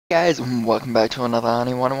Guys, and welcome back to another Arnie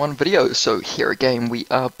 101 video. So here again we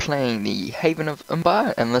are playing the Haven of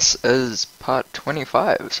Umbar, and this is part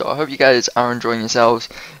 25. So I hope you guys are enjoying yourselves,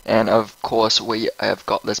 and of course we have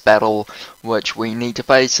got this battle which we need to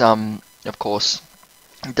face. Of course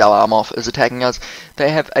Dalamoth is attacking us.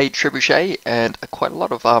 They have a trebuchet and quite a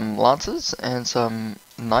lot of lancers and some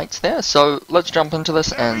knights there. So let's jump into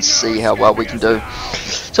this and see how well we can do.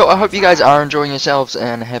 So I hope you guys are enjoying yourselves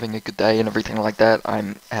and having a good day and everything like that.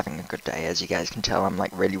 I'm having a good day, as you guys can tell. I'm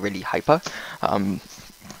like really hyper.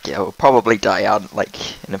 Yeah, we'll probably die out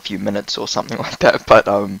like in a few minutes or something like that. But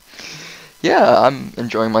yeah, I'm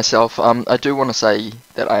enjoying myself. I do want to say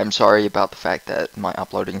that I am sorry about the fact that my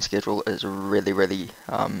uploading schedule is really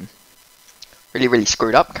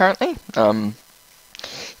screwed up currently.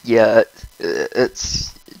 Yeah,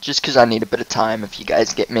 it's just because I need a bit of time, if you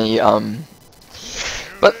guys get me.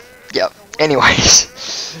 But yeah,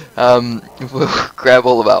 anyways, we'll grab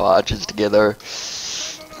all of our archers together,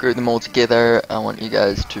 group them all together. I want you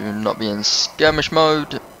guys to not be in skirmish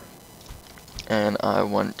mode. And I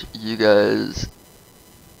want you guys,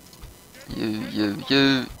 you,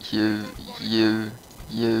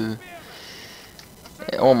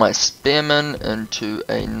 all my spearmen into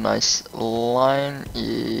a nice line.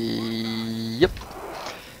 Yep.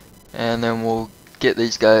 And then we'll get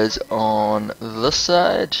these guys on this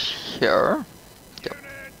side here. Yep.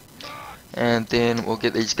 And then we'll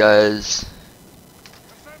get these guys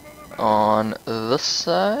on this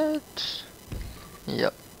side.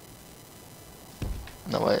 Yep.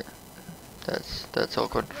 No wait, that's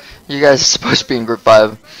awkward. You guys are supposed to be in group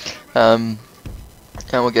 5, and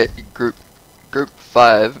we'll get group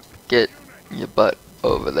 5. Get your butt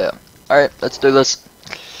over there. All right, let's do this.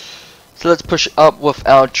 So let's push up with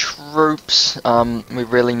our troops. We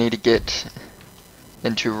really need to get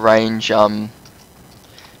into range.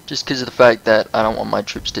 Just because of the fact that I don't want my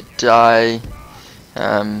troops to die.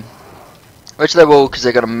 Which they will, because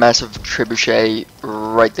they got a massive trebuchet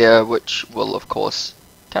right there, which will of course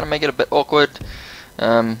kind of make it a bit awkward.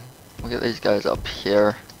 We'll get these guys up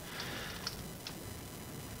here.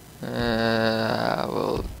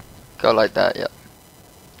 We'll go like that, yep.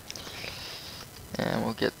 And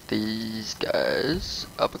we'll get these guys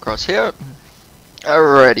up across here.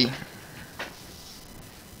 Alrighty.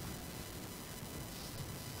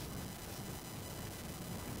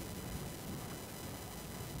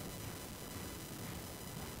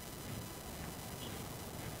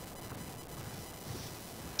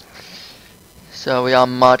 So we are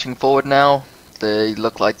marching forward now. They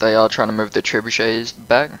look like they are trying to move the trebuchets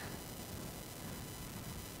back.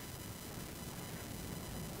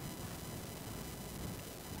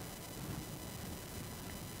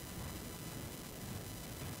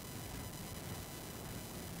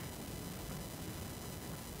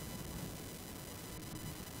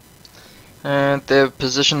 And they've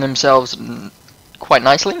positioned themselves quite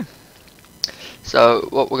nicely. So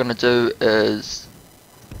what we're going to do is,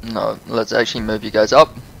 no, let's actually move you guys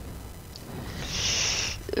up.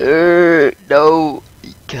 No,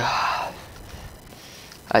 God.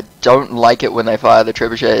 I don't like it when they fire the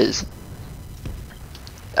trebuchets.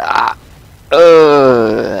 That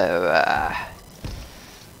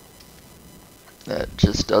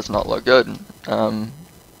just does not look good. We'll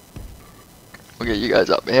get you guys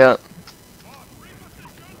up here.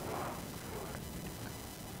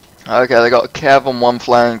 Okay, they got Cav on one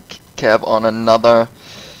flank, Cav on another.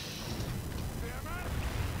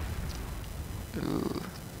 Ooh.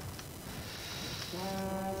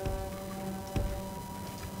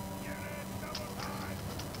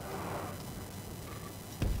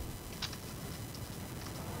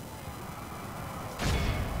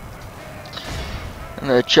 And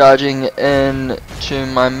they're charging in to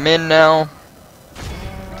my men now.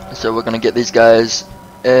 So we're gonna get these guys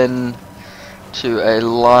in to a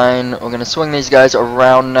line. We're gonna swing these guys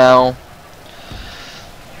around now.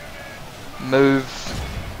 Move.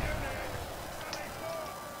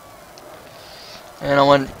 And I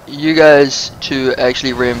want you guys to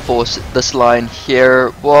actually reinforce this line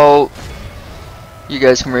here. Well, you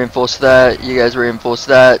guys can reinforce that. You guys reinforce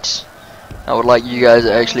that. I would like you guys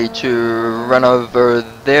actually to run over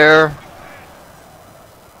there.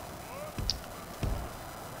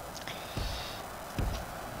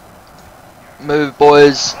 Move,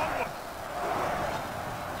 boys.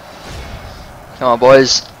 Come on,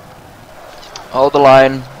 boys. Hold the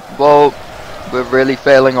line. Whoa, we're really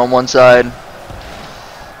failing on one side.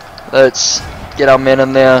 Let's get our men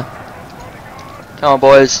in there. Come on,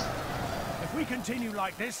 boys. If we continue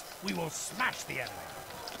like this, we will smash the enemy.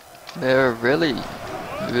 They're really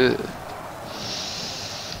good.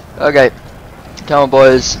 Okay, come on,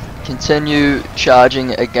 boys. continue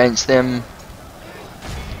charging against them.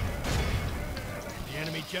 The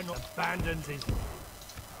enemy general abandons his...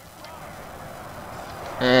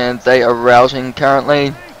 And they are routing currently,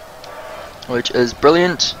 which is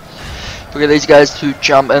brilliant. We get these guys to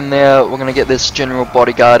jump in there. We're going to get this general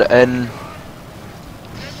bodyguard in.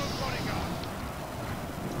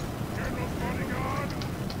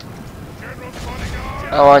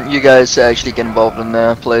 I want you guys to actually get involved in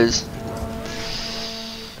there, please.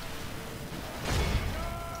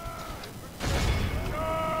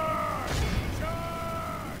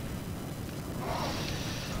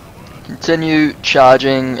 Continue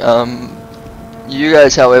charging. You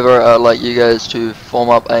guys, however, I'd like you guys to form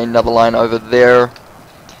up another line over there.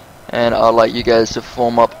 And I'd like you guys to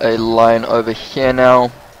form up a line over here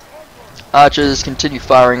now. Archers, continue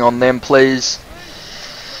firing on them, please.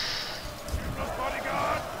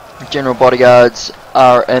 General bodyguards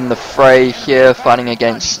are in the fray here, fighting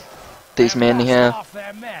against these men here.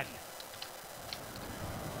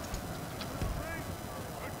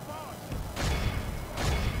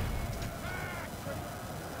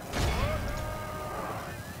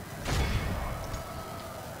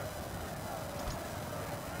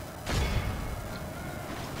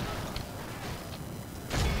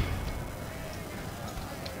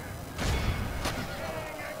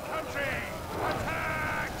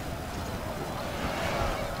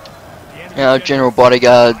 Our general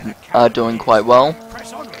bodyguard are doing quite well.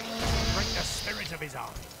 Press onward. Break the spirit of his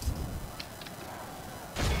army.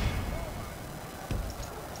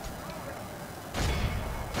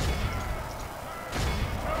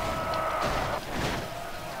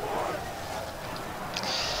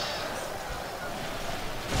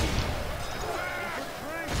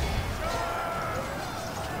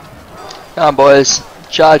 Come on, boys,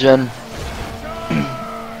 charge in.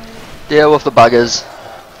 Deal with the buggers.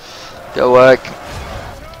 Go work.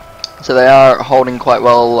 So they are holding quite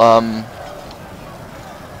well.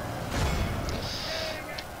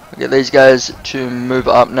 We'll get these guys to move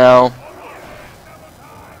up now.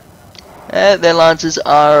 And their lancers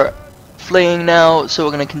are fleeing now, so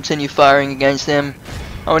we're going to continue firing against them.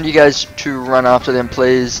 I want you guys to run after them,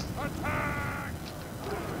 please.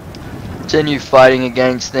 Continue fighting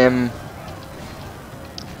against them.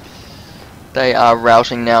 They are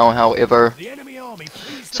routing now, however.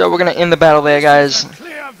 So we're going to end the battle there, guys.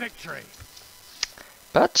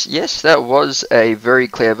 But yes, that was a very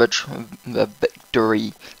clear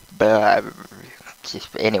victory.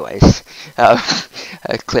 Anyways, a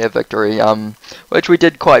clear victory, which we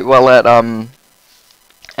did quite well at.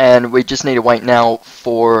 And we just need to wait now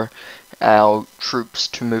for our troops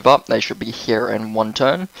to move up. They should be here in one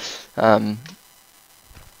turn. And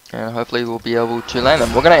hopefully we'll be able to land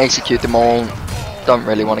them. We're going to execute them all. Don't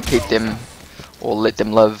really want to keep them or let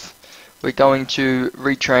them live. We're going to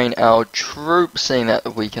retrain our troops, seeing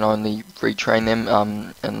that we can only retrain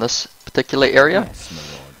them in this particular area.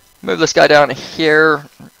 Yes, move this guy down here.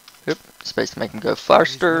 Oop, space to make him go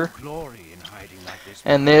faster.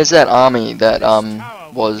 And there's that army that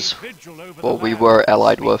was what we were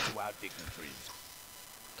allied with.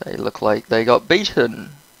 They look like they got beaten.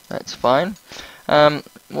 That's fine.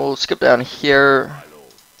 We'll skip down here.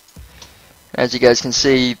 As you guys can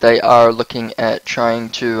see, they are looking at trying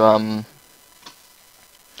to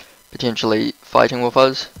potentially fighting with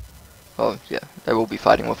us. Oh yeah, they will be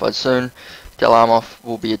fighting with us soon. Delamov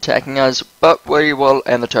will be attacking us, but we will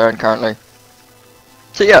end the turn currently.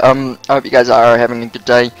 So yeah, I hope you guys are having a good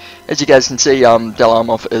day. As you guys can see,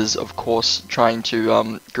 Delamov is of course trying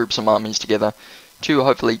to group some armies together to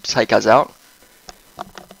hopefully take us out.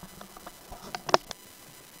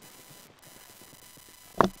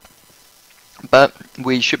 But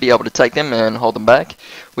we should be able to take them and hold them back.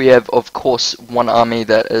 We have, of course, one army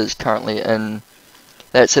that is currently in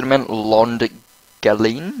that settlement,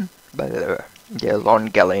 Galen. Yeah,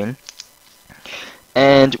 Galen.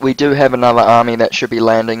 And we do have another army that should be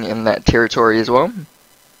landing in that territory as well.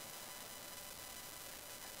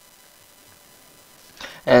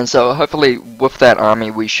 And so hopefully with that army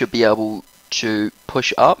we should be able to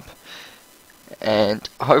push up and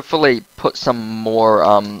hopefully put some more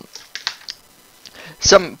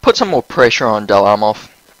some more pressure on Delamov,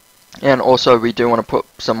 and also we do want to put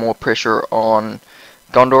some more pressure on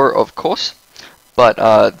Gondor, of course, but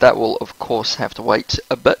that will of course have to wait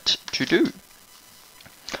a bit to do.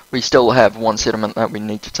 We still have one settlement that we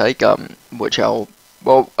need to take, which I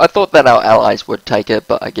thought that our allies would take it,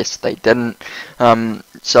 but I guess they didn't.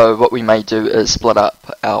 So what we may do is split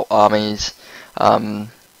up our armies and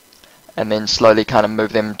then slowly kind of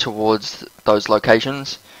move them towards those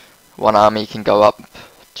locations. One army can go up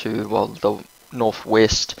to, well,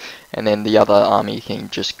 northwest, and then the other army can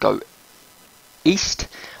just go east,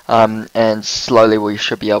 and slowly we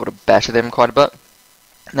should be able to batter them quite a bit.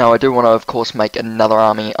 Now I do want to of course make another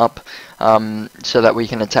army up, so that we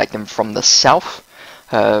can attack them from the south,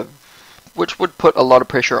 which would put a lot of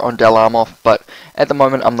pressure on Dalamov, but at the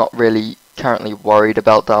moment I'm not really currently worried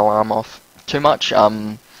about Dalamov too much.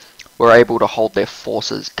 We're able to hold their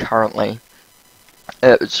forces currently.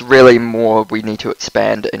 It's really more we need to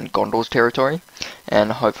expand in Gondor's territory,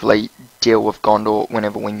 and hopefully deal with Gondor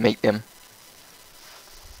whenever we meet them.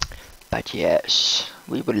 But yes,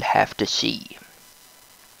 we will have to see.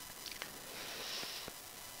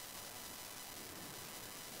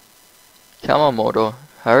 Come on, Mordor.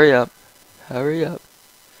 Hurry up. Hurry up.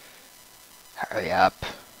 Hurry up.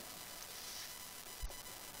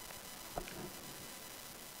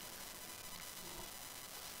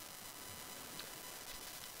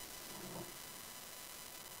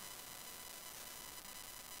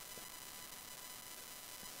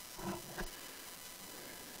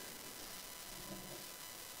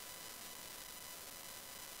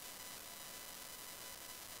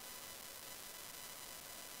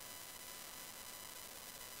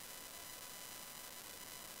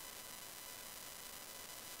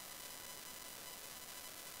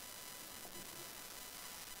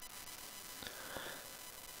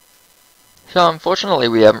 So unfortunately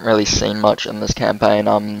we haven't really seen much in this campaign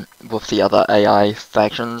with the other AI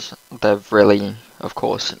factions. They've really, of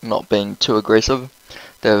course, not been too aggressive.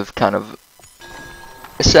 They've kind of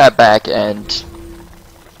sat back and...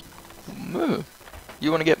 Ooh,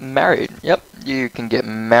 you want to get married? Yep, you can get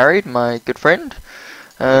married, my good friend.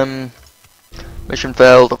 Mission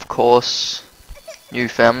failed, of course. New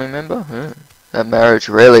family member? That marriage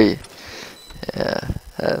really... Yeah,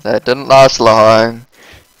 that didn't last long.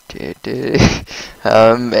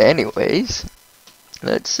 Anyways,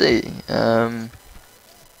 let's see.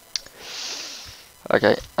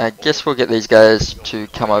 Okay, I guess we'll get these guys to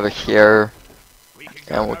come over here,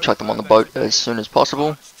 and we'll chuck them on the boat as soon as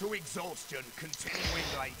possible.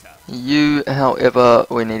 You, however,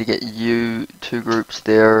 we need to get you 2 groups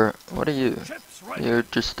there. What are you? You're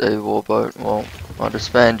just a warboat. Well, I'll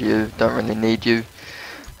disband you. Don't really need you.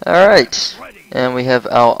 Alright, and we have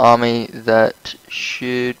our army that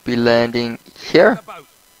should be landing here.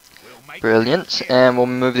 Brilliant, and we'll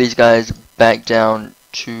move these guys back down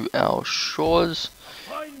to our shores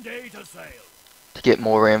to get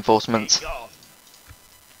more reinforcements.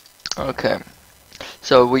 Okay,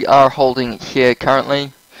 so we are holding here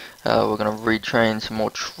currently. We're going to retrain some more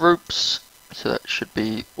troops, so that should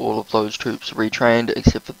be all of those troops retrained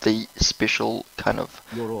except for the special kind of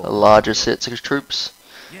larger sets of troops.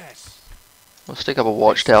 We'll stick up a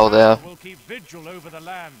watchtower there.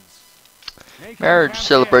 Marriage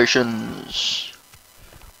celebrations.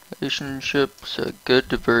 Relationships are good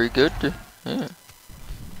to very good. Yeah.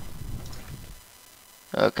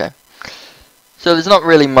 Okay. So there's not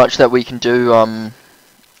really much that we can do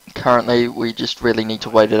currently. We just really need to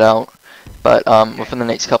wait it out. But within the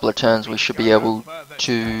next couple of turns we should be able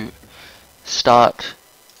to start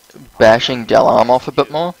bashing Dalamov a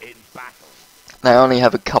bit more. They only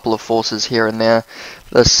have a couple of forces here and there.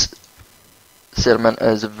 This settlement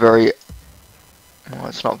is very... well,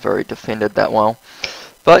 it's not very defended that well.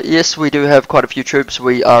 But yes, we do have quite a few troops.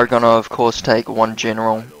 We are going to, of course, take 1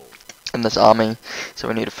 general in this army. So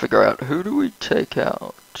we need to figure out who do we take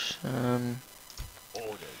out.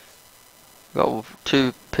 Got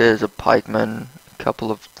 2 pairs of pikemen, a couple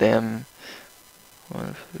of them.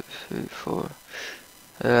 1, 2, 3, 4.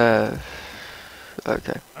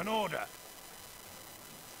 Okay. An order.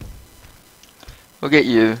 We'll get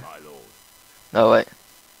you. No, wait.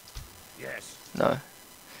 Yes. No.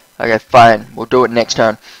 Okay, fine. We'll do it next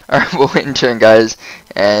turn. Alright, we'll end turn, guys,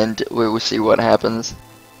 and we will see what happens.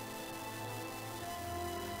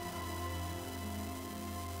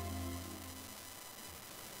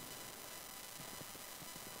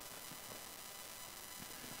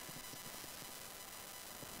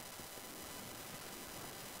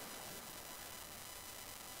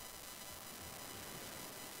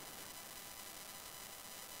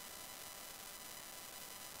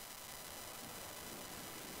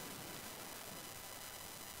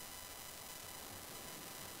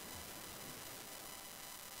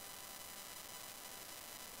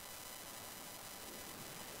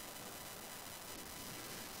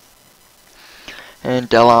 And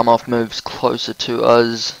Dalamov moves closer to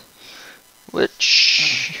us,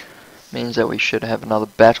 which means that we should have another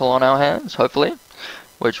battle on our hands, hopefully,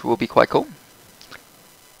 which will be quite cool.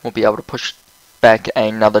 We'll be able to push back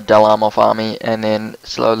another Dalamov army and then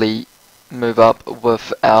slowly move up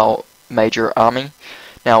with our major army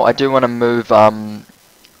Now I do want to move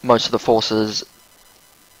most of the forces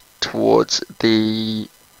towards the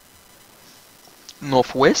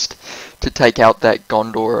northwest to take out that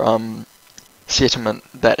Gondor settlement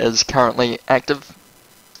that is currently active.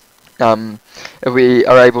 If we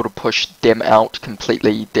are able to push them out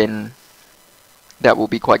completely, then that will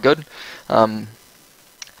be quite good. And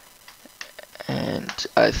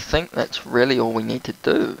I think that's really all we need to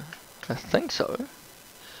do. I think so.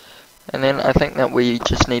 And then I think that we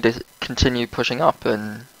just need to continue pushing up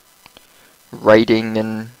and raiding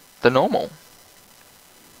and the normal.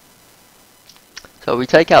 So we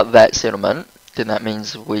take out that settlement, then that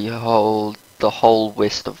means we hold the whole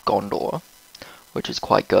west of Gondor, which is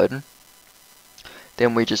quite good.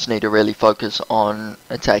 Then we just need to really focus on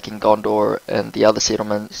attacking Gondor and the other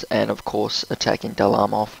settlements, and of course attacking Dal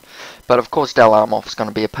Amroth. But of course Dal Amroth is going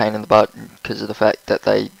to be a pain in the butt because of the fact that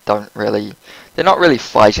they're not really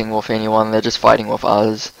fighting with anyone, they're just fighting with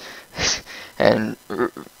us. And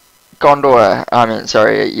Gondor,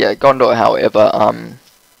 Gondor, however,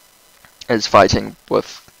 is fighting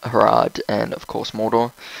with Harad and of course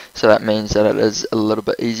Mordor, so that means that it is a little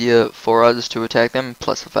bit easier for us to attack them,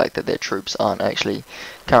 plus the fact that their troops aren't actually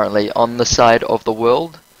currently on the side of the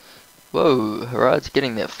world. Whoa, Harad's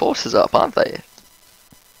getting their forces up, aren't they?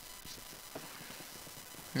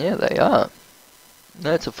 Yeah, they are.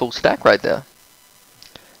 That's a full stack right there.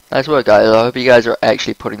 Nice work, guys. I hope you guys are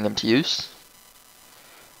actually putting them to use.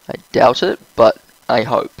 I doubt it, but I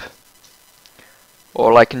hope.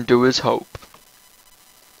 All I can do is hope.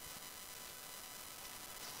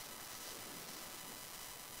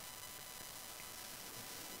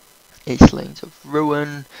 Eastlings of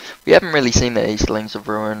Ruin. We haven't really seen the Eastlings of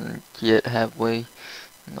Ruin yet, have we?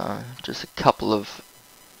 No, just a couple of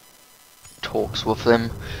talks with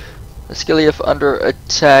them. Asciliath under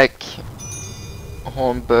attack.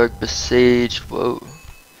 Hornburg besieged. Whoa.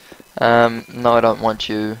 No, I don't want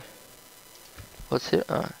you. What's it?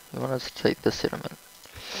 Oh, you want us to take this settlement.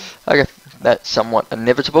 Okay, that's somewhat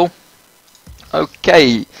inevitable.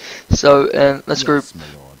 Okay, so let's group.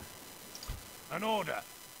 An order.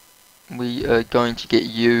 We are going to get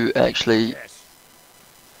you actually, Yes.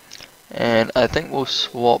 and I think we'll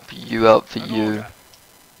swap you out for you. Order.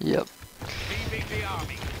 Yep. Leaving the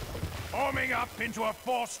army. Forming up into a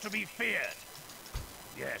force to be feared.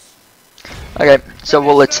 Yes. Okay, so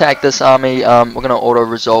we'll attack this army. We're going to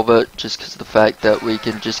auto-resolve it just because of the fact that we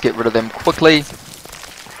can just get rid of them quickly.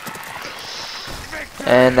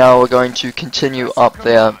 And now we're going to continue up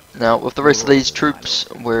there. Now with the rest of these troops,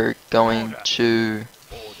 we're going to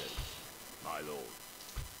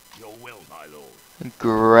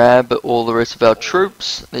grab all the rest of our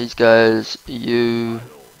troops. These guys, you,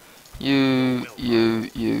 and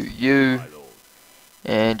you.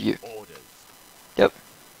 Yep.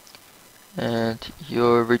 And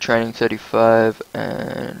you're retraining 35,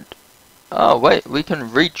 and oh wait, we can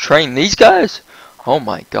retrain these guys? Oh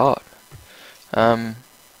my god.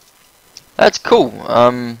 That's cool.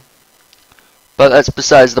 But that's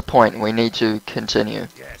besides the point. We need to continue.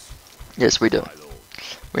 Yes, we do.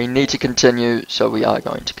 We need to continue, so we are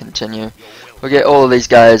going to continue. We'll get all of these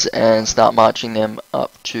guys and start marching them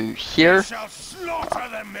up to here.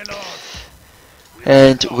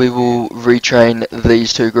 And we will retrain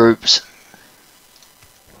these two groups.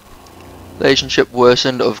 Relationship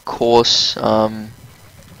worsened, of course. Got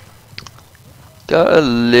a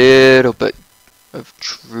little bit of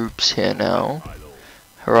troops here now.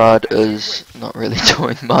 Harad is not really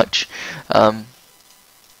doing much.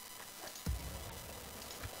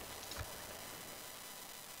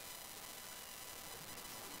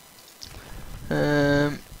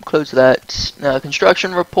 Close that. Now,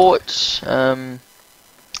 construction reports. We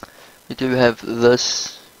do have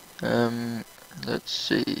this. Let's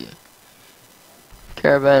see.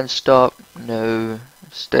 Caravan stop. No.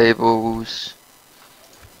 Stables.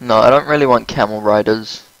 No, I don't really want camel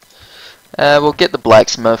riders. We'll get the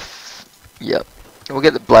blacksmith. Yep. We'll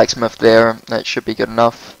get the blacksmith there. That should be good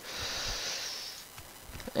enough.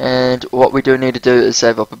 And what we do need to do is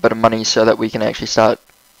save up a bit of money so that we can actually start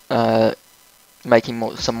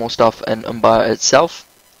making some more stuff in Umbar itself.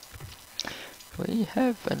 We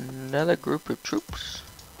have another group of troops.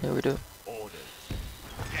 Here we do.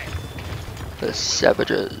 The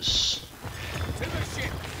savages.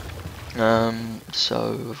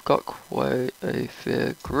 So we've got quite a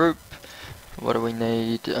fair group. What do we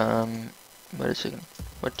need? Wait a second.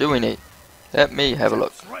 What do we need? Let me have a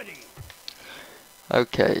look.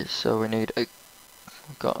 Okay, so we need we've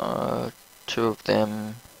got 2 of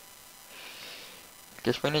them.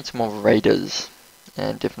 Guess we need some more raiders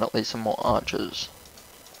and definitely some more archers.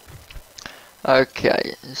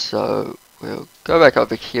 Okay, so we'll go back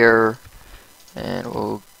over here and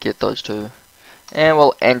we'll get those two. And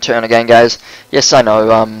we'll end turn again, guys. Yes, I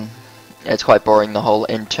know, it's quite boring, the whole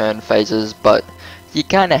end turn phases, but you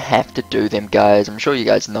kind of have to do them, guys. I'm sure you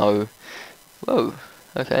guys know. Whoa,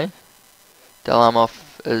 okay.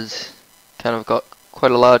 Dalamov is kind of got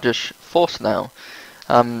quite a largish force now.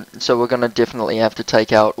 So we're going to definitely have to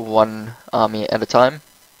take out one army at a time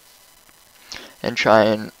and try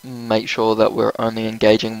and make sure that we're only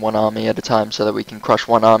engaging one army at a time so that we can crush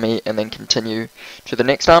one army and then continue to the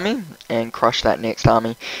next army and crush that next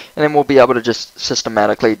army, and then we'll be able to just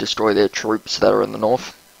systematically destroy their troops that are in the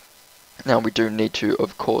north. Now we do need to,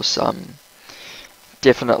 of course,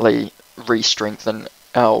 definitely re-strengthen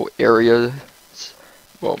our area,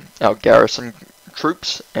 well, our garrison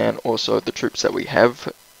troops and also the troops that we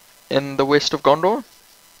have in the west of Gondor.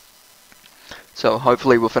 So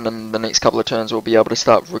hopefully within the next couple of turns we'll be able to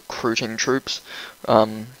start recruiting troops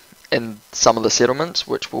in some of the settlements,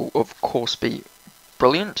 which will of course be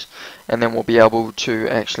brilliant, and then we'll be able to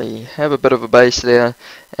actually have a bit of a base there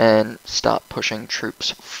and start pushing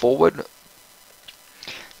troops forward.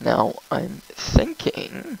 Now I'm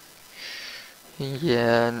thinking,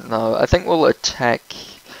 I think we'll attack.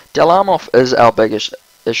 Dalamov is our biggest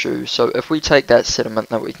issue, so if we take that settlement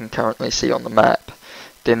that we can currently see on the map,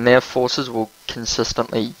 then their forces will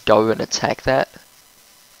consistently go and attack that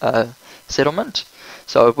settlement.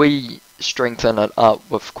 So if we strengthen it up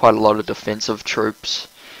with quite a lot of defensive troops,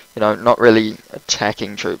 you know, not really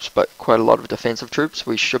attacking troops, but quite a lot of defensive troops,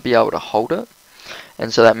 we should be able to hold it.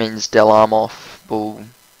 And so that means Dalamov will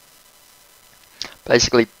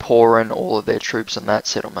basically pour in all of their troops in that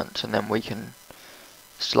settlement, and then we can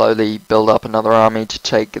slowly build up another army to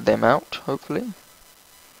take them out, hopefully.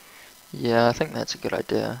 Yeah, I think that's a good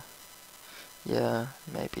idea. Yeah,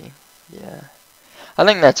 maybe. Yeah. I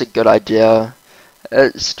think that's a good idea.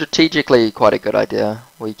 Strategically, quite a good idea.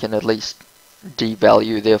 We can at least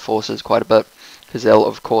devalue their forces quite a bit, because they'll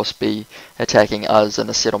of course be attacking us in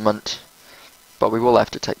a settlement. But we will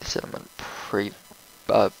have to take the settlement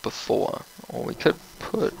before. Or we could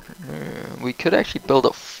we could actually build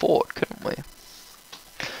a fort, couldn't we?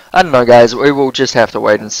 I don't know, guys. We will just have to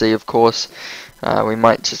wait and see, of course. We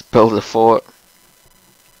might just build a fort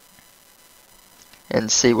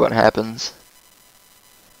and see what happens.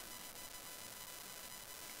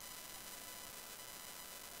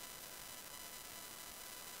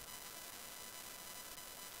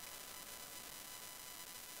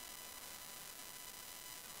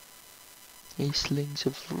 Eastlings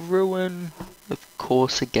of Ruin, of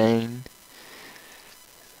course, again.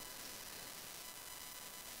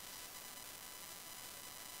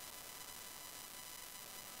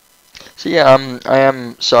 So yeah, I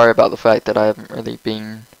am sorry about the fact that I haven't really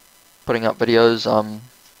been putting up videos,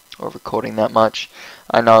 or recording that much.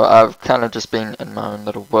 I know I've kind of just been in my own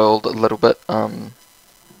little world a little bit,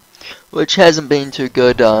 which hasn't been too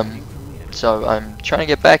good, so I'm trying to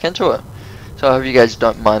get back into it. So I hope you guys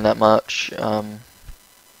don't mind that much.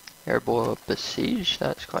 Airborne besiege,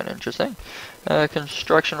 that's quite interesting.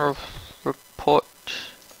 Construction report,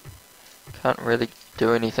 can't really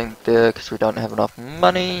do anything there because we don't have enough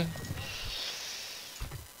money.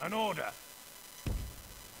 An order.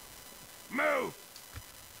 Move!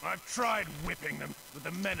 I've tried whipping them, but the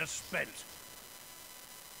men are spent.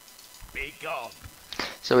 Be gone.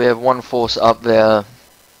 So we have one force up there.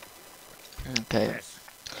 Okay. Yes.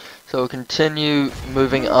 So we'll continue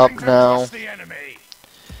moving up now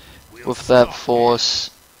with that force.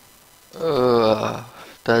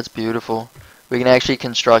 That's beautiful. We can actually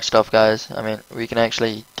construct stuff, guys. I mean, we can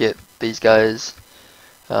actually get these guys.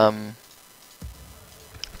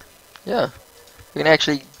 Yeah, we can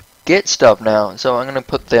actually get stuff now. So I'm gonna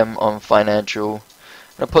put them on financial. I'm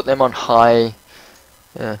gonna put them on high.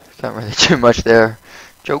 Yeah, can't really do much there.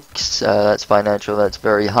 Jokes. That's financial. That's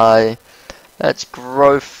very high. That's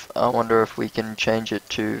growth. I wonder if we can change it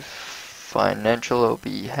to financial. I'll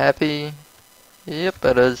be happy. Yep,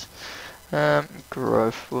 it is.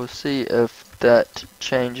 Growth. We'll see if that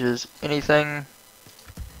changes anything.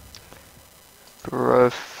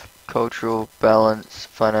 Growth. Cultural, balance,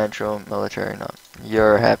 financial, military, no.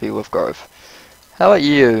 You're happy with growth. How about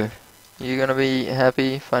you? You gonna be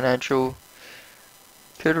happy, financial?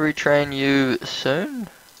 Could retrain you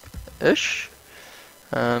soon-ish?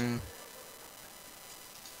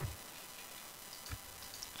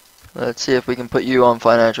 Let's see if we can put you on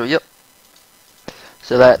financial. Yep.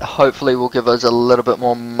 So that hopefully will give us a little bit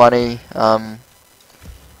more money.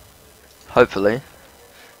 Hopefully.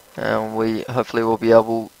 And we hopefully will be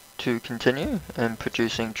able to continue in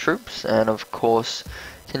producing troops, and of course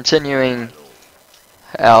continuing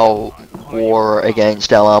our war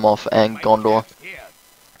against Al-Amoth and My Gondor. camp here.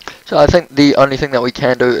 So I think the only thing that we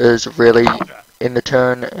can do is really Order. end the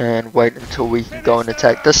turn and wait until we can go and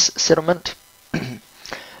attack this settlement.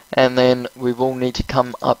 And then we will need to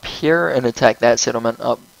come up here and attack that settlement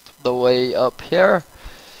up the way up here.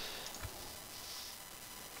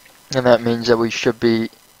 And that means that we should be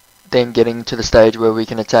then getting to the stage where we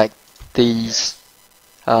can attack these,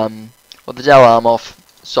 well, the Al-Amoth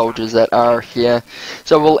soldiers that are here.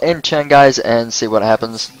 So we'll end turn, guys, and see what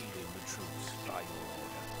happens.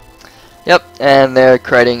 Yep, and they're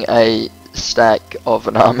creating a stack of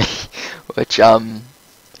an army, which,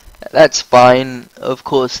 that's fine. Of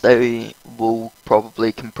course, they will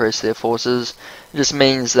probably compress their forces. It just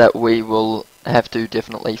means that we will have to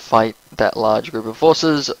definitely fight that large group of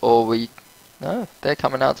forces, or we... No, they're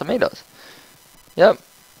coming out to meet us. Yep.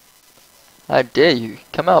 I dare you.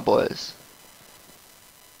 Come out, boys.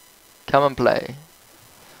 Come and play.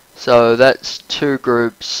 So that's two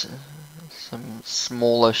groups. Some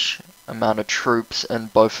smallish amount of troops in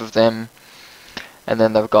both of them. And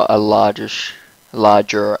then they've got a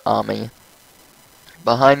larger army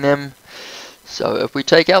behind them. So if we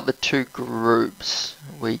take out the two groups,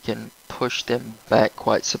 we can push them back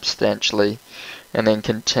quite substantially and then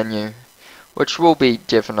continue, which will be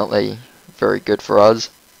definitely very good for us.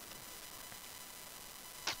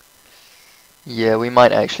 Yeah, we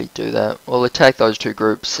might actually do that. We'll attack those two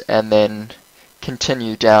groups and then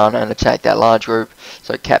continue down and attack that large group.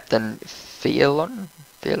 So Captain Phelan,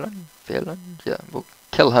 yeah, we'll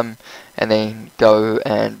kill him and then go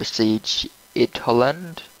and besiege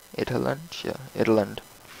Italand.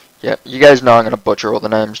 Yeah, you guys know I'm gonna butcher all the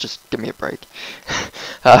names, just give me a break.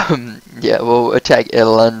 Yeah, we'll attack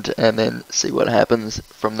Italand and then see what happens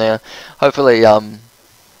from there. Hopefully,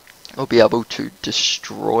 we'll be able to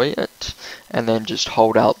destroy it and then just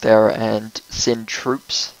hold out there and send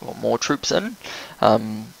troops, or more troops in.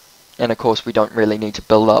 And of course, we don't really need to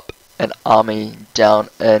build up an army down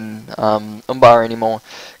in Umbar anymore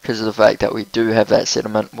because of the fact that we do have that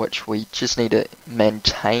settlement, which we just need to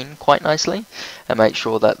maintain quite nicely and make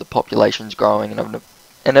sure that the population's growing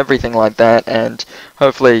and everything like that. And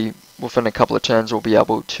hopefully within a couple of turns we'll be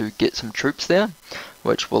able to get some troops there,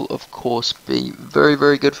 which will of course be very,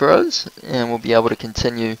 very good for us, and we'll be able to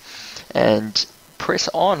continue and press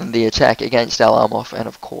on the attack against Al-Amoth and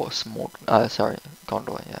of course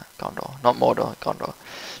Gondor, yeah, Gondor, not Mordor, Gondor.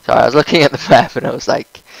 Sorry, I was looking at the map and I was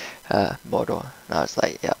like, Mordor, and I was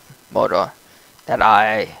like, yeah, Mordor,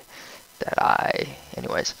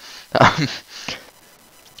 anyways.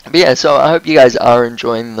 But yeah, so I hope you guys are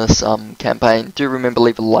enjoying this campaign. Do remember,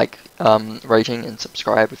 leave a like, rating, and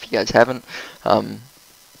subscribe if you guys haven't.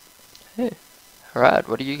 Hey, alright,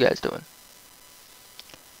 what are you guys doing?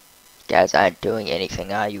 You guys aren't doing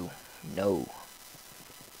anything, are you? No.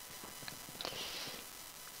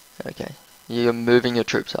 Okay, you're moving your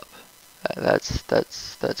troops up. That's good.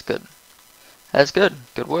 That's good.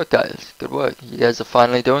 Good work, guys. Good work. You guys are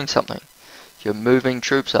finally doing something. You're moving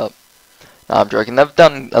troops up. No, I'm joking. They've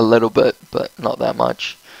done a little bit, but not that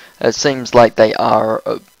much. It seems like they are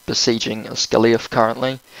besieging Ascalioth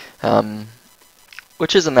currently,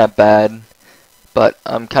 which isn't that bad. But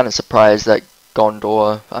I'm kind of surprised that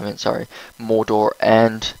Mordor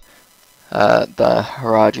and the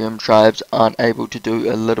Haradrim tribes aren't able to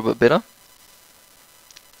do a little bit better.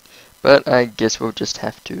 But I guess we'll just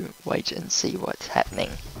have to wait and see what's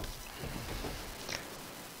happening.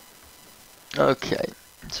 Okay,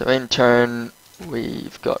 so in turn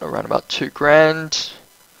we've got around about 2 grand.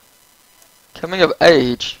 Coming of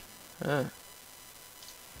age. Oh.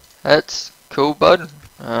 That's cool, bud.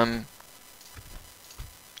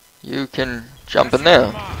 You can jump in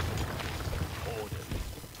there.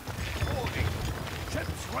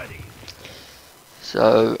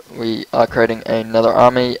 So we are creating another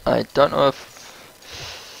army. I don't know if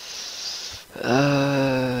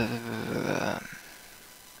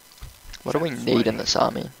what do we need in this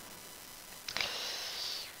army?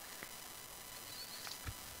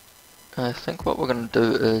 I think what we're gonna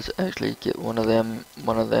do is actually get one of them.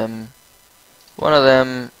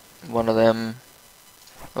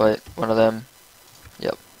 Wait, one of them.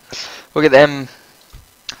 Yep. We'll get them.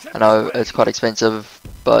 I know it's quite expensive,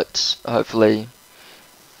 but hopefully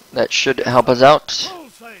that should help us out.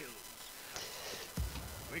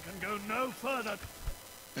 We can go no further.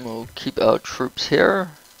 We'll keep our troops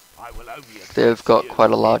here. They've got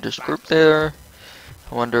quite a largest group there.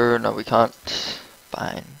 I wonder, no we can't.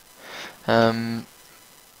 Fine. In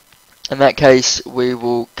that case we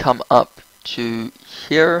will come up to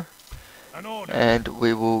here and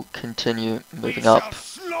we will continue moving up.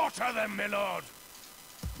 Slaughter them, my lord.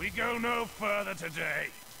 We go no further today.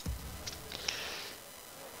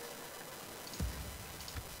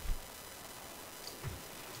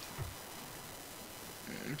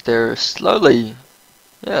 They're slowly,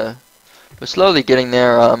 yeah, we're slowly getting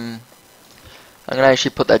there. I'm gonna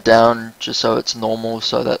actually put that down just so it's normal,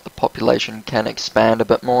 so that the population can expand a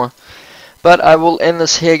bit more. But I will end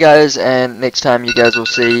this here, guys, and next time you guys will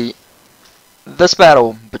see this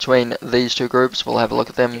battle between these two groups. We'll have a look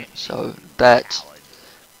at them. So that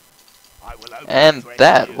and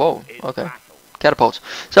that. Whoa, okay. Catapults.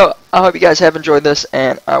 So I hope you guys have enjoyed this,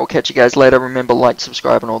 and I will catch you guys later. Remember, like,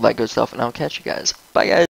 subscribe, and all that good stuff, and I'll catch you guys. Bye, guys.